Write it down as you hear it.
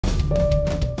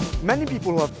Many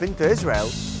people who have been to Israel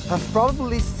have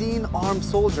probably seen armed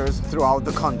soldiers throughout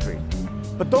the country.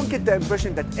 But don't get the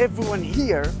impression that everyone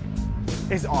here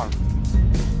is armed.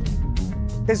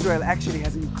 Israel actually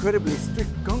has incredibly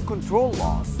strict gun control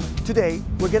laws. Today,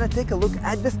 we're going to take a look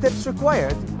at the steps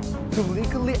required to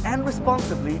legally and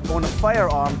responsibly own a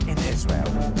firearm in Israel.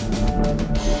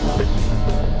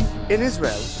 In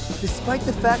Israel, despite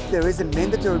the fact there is a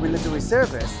mandatory military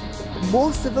service,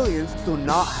 most civilians do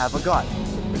not have a gun.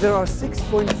 There are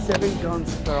 6.7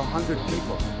 guns per 100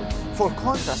 people. For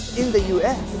contrast, in the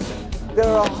US,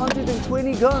 there are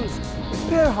 120 guns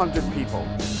per 100 people.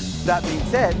 That being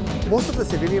said, most of the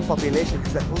civilian population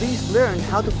has at least learned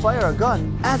how to fire a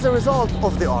gun as a result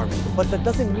of the army. But that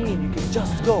doesn't mean you can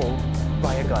just go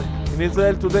buy a gun. In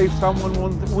Israel today, if someone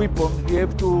wants a weapon, he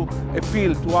has to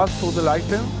appeal to ask for the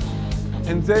license,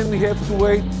 and then he has to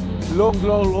wait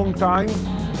long time,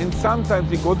 and sometimes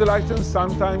he got the license,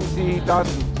 sometimes he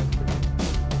doesn't.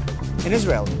 In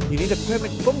Israel, you need a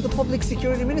permit from the Public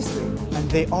Security Ministry, and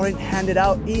they aren't handed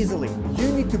out easily.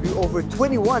 You need to be over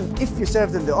 21 if you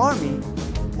served in the army,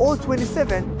 or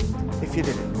 27 if you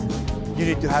didn't. You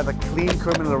need to have a clean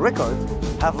criminal record,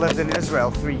 have lived in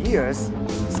Israel 3 years,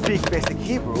 speak basic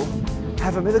Hebrew,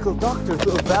 have a medical doctor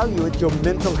to evaluate your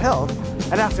mental health,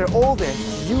 and after all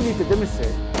this, you need to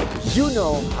demonstrate you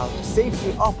know how to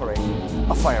safely operate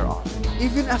a firearm.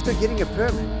 Even after getting a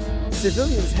permit,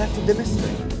 civilians have to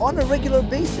demonstrate on a regular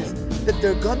basis that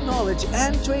their gun knowledge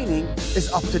and training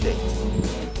is up to date.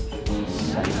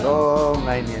 שלום,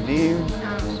 מה העניינים?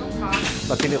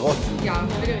 באתי לראות.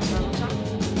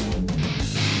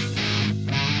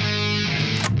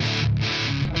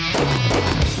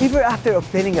 Even after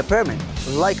obtaining a permit,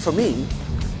 like for me,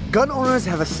 gun owners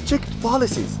have a strict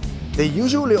policies. They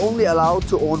usually only allowed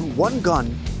to own one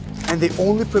gun, and they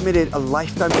only permitted a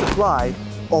lifetime supply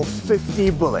of 50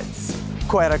 bullets.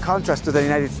 Quite a contrast to the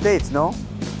United States, no?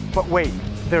 But wait,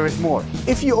 there is more.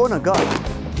 If you own a gun,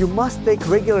 you must take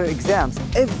regular exams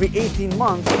every 18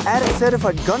 months at a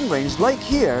certified gun range like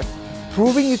here,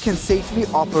 proving you can safely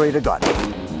operate a gun.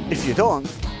 If you don't,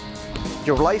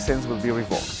 your license will be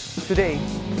revoked. Today,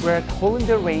 we're at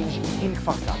Hollander Range in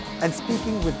Kfar Saba and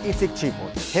speaking with Itzik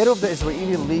Chibot, head of the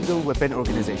Israeli Legal Weapon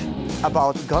Organization,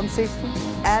 about gun safety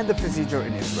and the procedure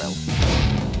in Israel.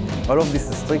 All of these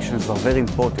restrictions are very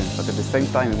important, but at the same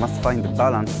time we must find the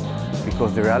balance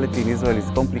because the reality in Israel is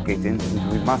complicated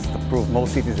and we must approve more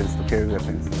citizens to carry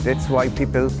weapons. That's why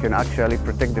people can actually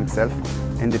protect themselves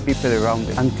and the people around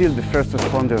them until the first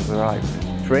responders arrive.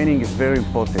 Training is very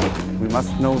important. We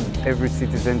must know that every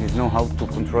citizen knows how to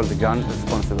control the gun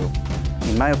responsibly.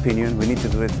 In my opinion, we need to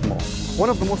do it more. One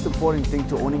of the most important things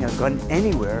to owning a gun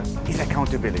anywhere is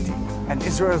accountability, and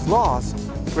Israel's laws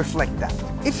reflect that.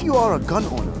 If you are a gun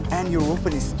owner and your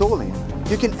weapon is stolen,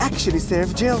 you can actually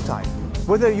serve jail time,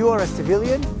 whether you are a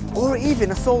civilian or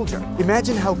even a soldier.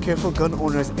 Imagine how careful gun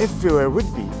owners everywhere would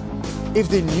be if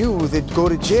they knew they'd go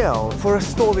to jail for a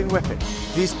stolen weapon.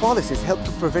 These policies help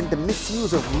to prevent the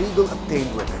misuse of legal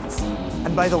obtained weapons.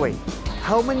 And by the way,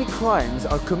 how many crimes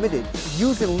are committed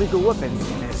using legal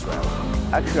weapons in Israel?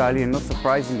 Actually, and not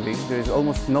surprisingly, there is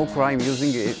almost no crime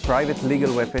using a private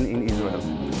legal weapon in Israel.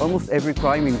 Almost every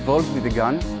crime involved with a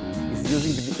gun is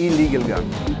using the illegal gun.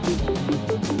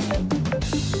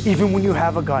 Even when you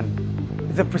have a gun,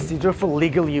 the procedure for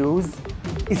legal use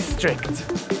is strict.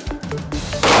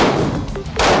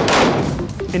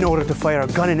 In order to fire a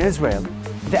gun in Israel,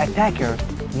 the attacker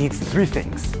needs 3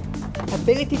 things: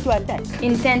 ability to attack,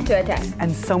 intent to attack,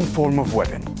 and some form of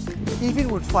weapon. Even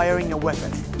when firing a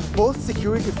weapon, both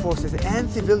security forces and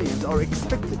civilians are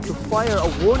expected to fire a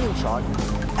warning shot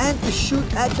and to shoot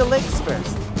at the legs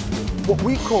first. What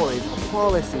we call it a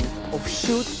policy of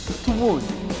shoot to wound,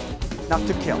 not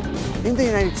to kill. In the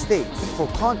United States, for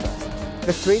contrast,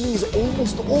 the training is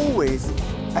almost always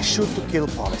a shoot-to-kill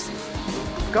policy.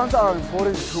 Guns are an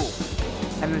important tool,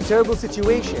 and in a terrible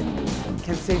situation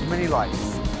can save many lives,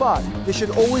 but they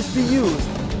should always be used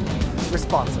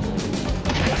responsibly.